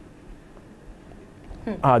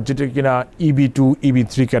 যেটা কিনা EB2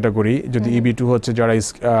 EB3 ক্যাটাগরি। যদি EB2 হচ্ছে যারা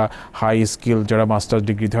হাই স্কিল, যারা মাস্টার্স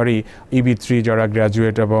ডিগ্রিধারী, EB3 যারা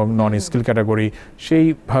গ্র্যাজুয়েট এবং নন স্কিল ক্যাটাগরি।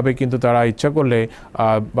 সেইভাবে কিন্তু তারা ইচ্ছা করলে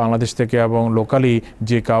বাংলাদেশ থেকে এবং লোকালি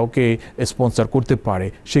যে কাউকে স্পন্সর করতে পারে,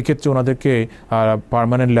 সেক্ষেত্রে ওনাদেরকে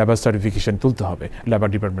পার্মানেন্ট লেবার সার্টিফিকেশন তুলতে হবে লেবার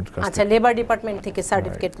ডিপার্টমেন্ট কাছে। আচ্ছা, লেবার ডিপার্টমেন্ট থেকে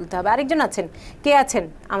সার্টিফিকেট তুলতে হবে। আরেকজন আছেন, কে আছেন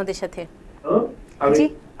আমাদের সাথে? জি,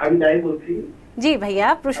 আমি নাই বলছি। জি ভাইয়া,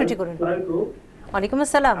 প্রশ্নটি করুন। ওয়ালাইকুম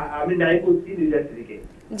আসসালাম। আমি নাই বলছি নিউ জার্সি থেকে।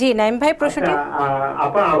 জি নাইম ভাই, প্রশ্নটি।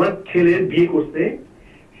 আপা, আমার ছেলে বিয়ে করতে,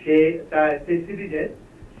 সে সিটিজেন,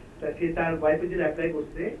 সে তার ওয়াইফের জন্য অ্যাপ্লাই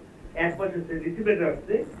করতে, 1 মাস হচ্ছে, রিসিভ লেটার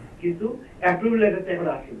আসছে, কিন্তু অ্যাপ্রুভাল লেটারটা এখন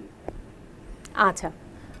আসেনি। আচ্ছা,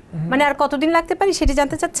 মানে আর কতদিন লাগতে পারে সেটি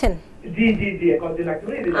জানতে চাচ্ছেন? জি জি জি, কতদিন লাগতে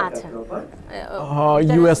পারে? আচ্ছা,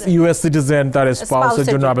 ইউএস সিটিজেন তার স্পাউসের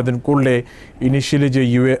জন্য আবেদন করলে ইনিশিয়ালি যে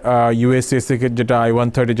ইউএসএস থেকে যেটা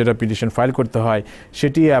I-130 যেটা পিটিশন ফাইল করতে হয়,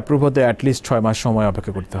 সেটি অ্যাপ্রুভ হতে অ্যাটলিস্ট 6 মাস সময়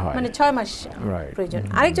অপেক্ষা করতে হয়, মানে 6 মাস প্রয়োজন।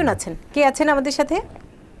 আরেকজন আছেন, কে আছেন আমাদের সাথে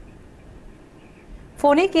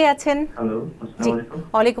ফোনে? কে আছেন? হ্যালো, আসসালামু আলাইকুম।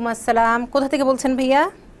 ওয়ালাইকুম আসসালাম। কোথা থেকে বলছেন ভাইয়া?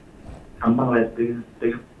 আমি বাংলাদেশ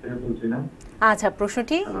থেকে বলছিলাম। আচ্ছা,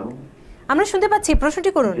 প্রশ্নটি আমরা শুনতে পাচ্ছি,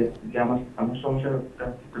 প্রশ্নটি করুন। যে আমার সমস্যাটা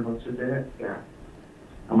হচ্ছে যে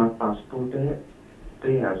আমার পাসপোর্টে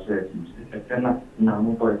আছে একটা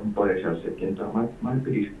নামও পরে আছে, কিন্তু আমার মানে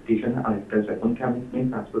পিটিশনে আরেকটা আছে। এখন কি আমি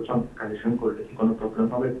পাসপোর্ট কারেকশন করলে কি কোনো প্রবলেম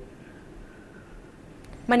হবে?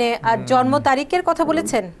 মানে জন্ম তারিখের কথা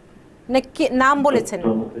বলেছেন নাকি নাম বলেছেন?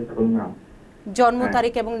 জন্ম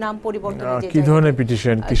তারিখ এবং নাম পরিবর্তন। কি ধরনের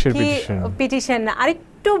পিটিশন, কিসের পিটিশন? পিটিশন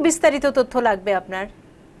একটু বিস্তারিত তথ্য লাগবে আপনার,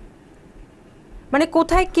 মানে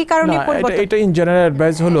কোথায় কি কারণে পরিবর্তন। এটা ইন জেনারেল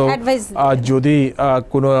অ্যাডভাইস হলো যদি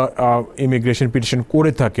কোনো ইমিগ্রেশন পিটিশন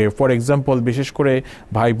করে থাকে, ফর এক্সাম্পল বিশেষ করে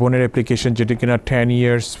ভাই বোনের অ্যাপ্লিকেশন যেটি কিনা 10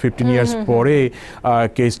 ইয়ার্স 15 ইয়ার্স পরে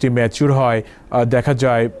কেসটি ম্যাচিউর হয়, দেখা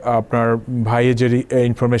যায় আপনার ভাইয়ের যে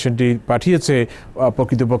ইনফরমেশনটি পাঠিয়েছে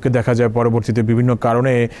প্রকৃতপক্ষে দেখা যায় পরবর্তীতে বিভিন্ন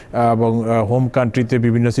কারণে এবং হোম কান্ট্রিতে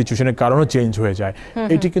বিভিন্ন সিচুয়েশনের কারণেও চেঞ্জ হয়ে যায়।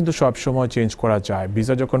 এটি কিন্তু সব সময় চেঞ্জ করা যায়।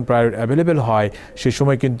 ভিসা যখন প্রায় অ্যাভেলেবেল হয় সে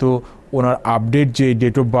সময় কিন্তু ওনার আপডেট যে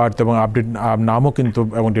ডেট অফ বার্থ এবং আপডেট নামও কিন্তু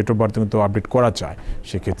এবং ডেট অফ বার্থ কিন্তু আপডেট করা যায়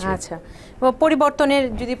সেক্ষেত্রে। আচ্ছা, পরিবর্তনের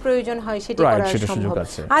যদি প্রয়োজন হয় সেটি করা সম্ভব।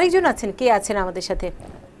 আরেকজন আছেন, কে আছেন আমাদের সাথে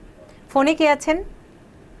ফোনে? কে আছেন?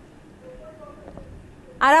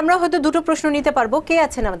 আর আমরা হয়তো দুটো প্রশ্ন নিতে পারবো। কে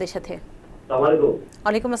আছেন আমাদের সাথে? আসসালামু আলাইকুম।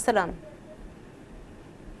 ওয়ালাইকুম আসসালাম।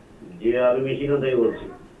 জি, আমি মিশিগান থেকে বলছি।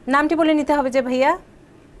 নামটি বলে নিতে হবে যে ভাইয়া।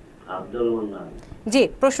 আব্দুল মান্নান। জি,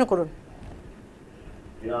 প্রশ্ন করুন।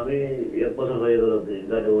 আমি এক বছর হয়ে গেল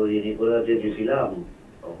গাড়ি রেডি করে দিয়েছিলাম,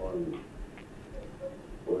 তখন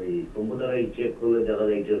ওই কম্পিউটারে চেক করলে দেখা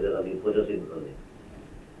যায় যে আমি 85 করে।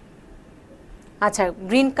 আচ্ছা,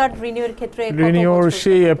 গ্রিন কার্ড রিনিউয়ের ক্ষেত্রে রিনিউর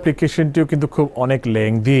সেই অ্যাপ্লিকেশনটিও কিন্তু খুব অনেক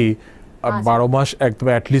লেংদি, 12 মাস একদম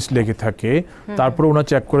অ্যাটলিস্ট লেগে থাকে। তারপরে ওনা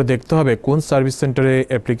চেক করে দেখতে হবে কোন সার্ভিস সেন্টারে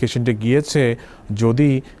অ্যাপ্লিকেশনটি গিয়েছে। যদি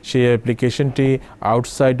সেই অ্যাপ্লিকেশনটি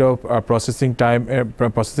আউটসাইড অফ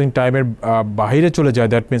প্রসেসিং টাইমের বাইরে চলে যায়,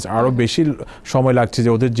 দ্যাট মিনস আরও বেশি সময় লাগছে যে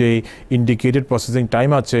ওদের যে ইন্ডিকেটেড প্রসেসিং টাইম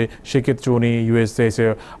আছে, সেক্ষেত্রে উনি ইউএসএ এসে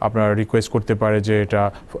আপনার রিকোয়েস্ট করতে পারে যে এটা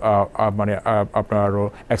মানে আপনার আরও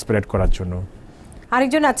এক্সপেক্ট করার জন্য।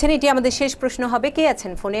 আরেকজন আছেন, এটি আমাদের শেষ প্রশ্ন হবে। কে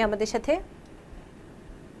আছেন ফোনে আমাদের সাথে?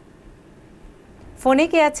 ফোনে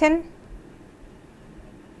কে আছেন?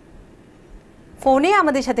 ফোনে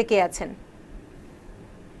আমাদের সাথে কে আছেন?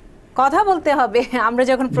 কথা বলতে হবে আমরা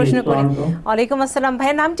যখন প্রশ্ন করি। ওয়ালাইকুম আসসালাম।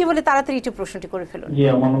 ভাইয়ের নামটি বলে তাড়াতাড়ি একটু প্রশ্নটি করে ফেলুন। জি,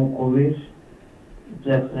 আমার নাম কবির,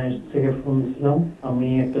 জ্যাকসন থেকে ফোন দিয়েছিলাম। আমি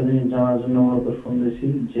একটা জিনিস জানার জন্য মূলত ফোন দিয়েছি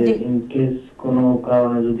যে ইন কেস কোনো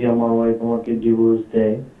কারণে যদি আমার ওয়াইফ আমাকে ডিভোর্স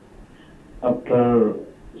দেয়, আফটার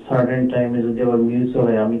সার্টেন টাইমে যদি আবার মিউচুয়াল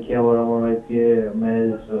হয়, আমি কি আবার আমার ওয়াইফকে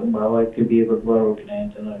ম্যারেজ বা ওয়াইফকে বিয়ে করতে পারবো কিনা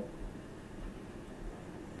জানার।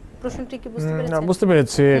 প্রশ্নটি কি বুঝতে পেরেছেন? বুঝতে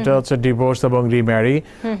পেরেছি। এটা হচ্ছে ডিভোর্স এবং রিম্যারি।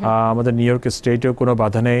 আমাদের নিউ ইয়র্ক স্টেটেও কোনো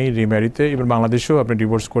বাধা নেই রিম্যারিতে, এবং বাংলাদেশেও আপনি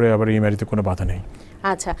ডিভোর্স করে আবার রিম্যারিতে কোনো বাধা নেই।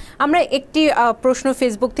 আচ্ছা, আমরা একটি প্রশ্ন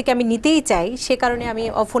ফেসবুক থেকে আমি নিতেই চাই, সে কারণে আমি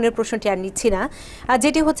ফোনের প্রশ্নটি আর নিচ্ছি না।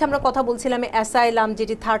 যেটি হচ্ছে আমরা কথা বলছিলাম অ্যাসাইলাম,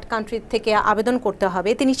 যেটি থার্ড কান্ট্রি থেকে আবেদন করতে হবে,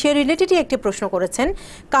 তিনি সে রিলেটেডই একটি প্রশ্ন করেছেন।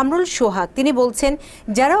 কামরুল সোহাগ তিনি বলছেন,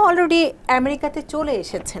 যারা অলরেডি আমেরিকাতে চলে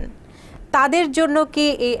এসেছেন তাদের জন্য কি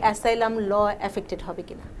এই অ্যাসাইলাম ল এফেক্টেড হবে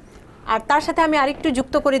কিনা? আর তার সাথে আমি আরেকটু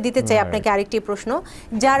যুক্ত করে দিতে চাই আপনাকে আরেকটি প্রশ্ন,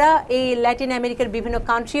 যারা এই ল্যাটিন আমেরিকার বিভিন্ন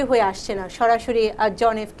কান্ট্রি হয়ে আসছে না, সরাসরি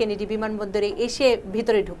জন এফ কেনেডি বিমানবন্দরে এসে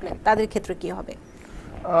ভিতরে ঢুকলেন, তাদের ক্ষেত্রে কি হবে?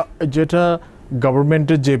 যেটা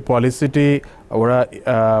গভর্নমেন্টের যে পলিসিটি ওরা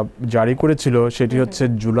জারি করেছিল সেটি হচ্ছে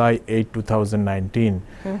জুলাই 8, 2019।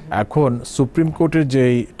 এখন সুপ্রিম কোর্টের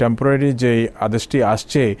যেই টেম্পোরারি যেই আদেশটি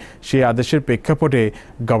আসছে, সেই আদেশের প্রেক্ষাপটে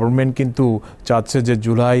গভর্নমেন্ট কিন্তু চাচ্ছে যে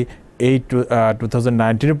জুলাই 8,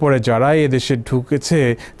 2019 পরে যারা এদেশে ঢুকেছে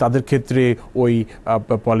তাদের ক্ষেত্রে ওই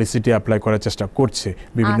পলিসিটি অ্যাপ্লাই করার চেষ্টা করছে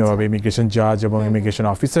বিভিন্নভাবে। ইমিগ্রেশন জাজ এবং ইমিগ্রেশন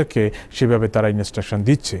অফিসারকে সেভাবে তারা ইনস্ট্রাকশন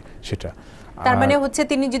দিচ্ছে। সেটা তার মানে হচ্ছে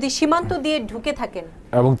তিনি যদি সীমান্ত দিয়ে ঢুকে থাকেন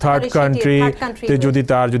এবং থার্ড কান্ট্রিতে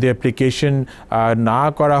যদি অ্যাপ্লিকেশন না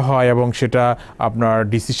করা হয় এবং সেটা আপনার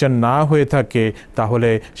ডিসিশন না হয়ে থাকে, তাহলে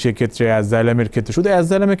সেক্ষেত্রে অ্যাসাইলামের ক্ষেত্রে, শুধু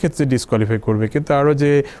অ্যাসাইলামের ক্ষেত্রে ডিসকোয়ালিফাই করবে, কিন্তু আরও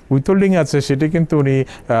যে উইথহোল্ডিং আছে সেটা কিন্তু উনি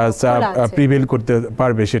প্রিভেল করতে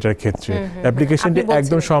পারবে সেটার ক্ষেত্রে। অ্যাপ্লিকেশনটি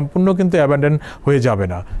একদম সম্পূর্ণ কিন্তু অ্যাবান্ডন হয়ে যাবে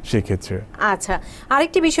না সেক্ষেত্রে। আচ্ছা,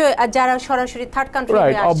 আরেকটি বিষয়, যারা সরাসরি থার্ড কান্ট্রি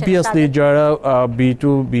থেকে আসছেন, অবভিয়াসলি যারা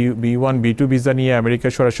B1 B2 ভিসা নিয়ে আমেরিকা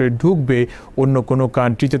সরাসরি ঢুকবে, অন্য কোনো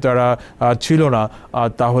কান্ট্রিতে তারা ছিল না,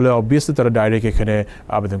 তাহলে অবভিয়াসলি তারা ডাইরেক্ট এখানে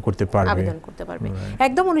আবেদন করতে পারবে।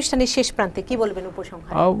 একদম অনুষ্ঠানের শেষ প্রান্তে কি বলবেন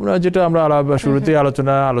উপসংহারে? যেটা আমরা শুরুতেই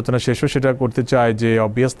আলোচনা শেষও সেটা করতে চাই যে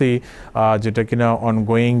অবভিয়াসলি যেটা কিনা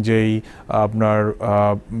অনগোয়িং যেই আপনার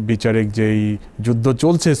বিচারিক যেই যুদ্ধ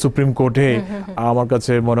চলছে সুপ্রিম কোর্টে, আমার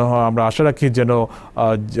কাছে মনে হয় আমরা আশা রাখি যেন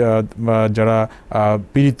যারা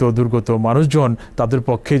পীড়িত দুর্গত মানুষজন তাদের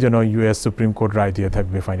পক্ষে যেন ইউএস সুপ্রিম কোর্ট রায় দিয়ে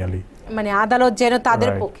থাকবে ফাইনালি, মানে আদালত যেন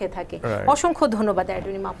তাদের পক্ষে থাকে। অসংখ্য ধন্যবাদ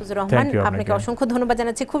অ্যাটর্নি মাহফুজুর রহমান, আপনাকে অসংখ্য ধন্যবাদ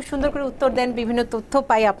জানাচ্ছি। খুব সুন্দর করে উত্তর দেন, বিভিন্ন তথ্য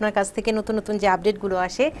পাই আপনার কাছ থেকে, নতুন নতুন যে আপডেটগুলো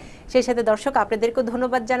আসে। সেই সাথে দর্শক আপনাদেরকেও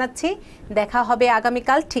ধন্যবাদ জানাচ্ছি। দেখা হবে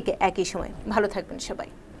আগামীকাল ঠিক একই সময়। ভালো থাকবেন সবাই।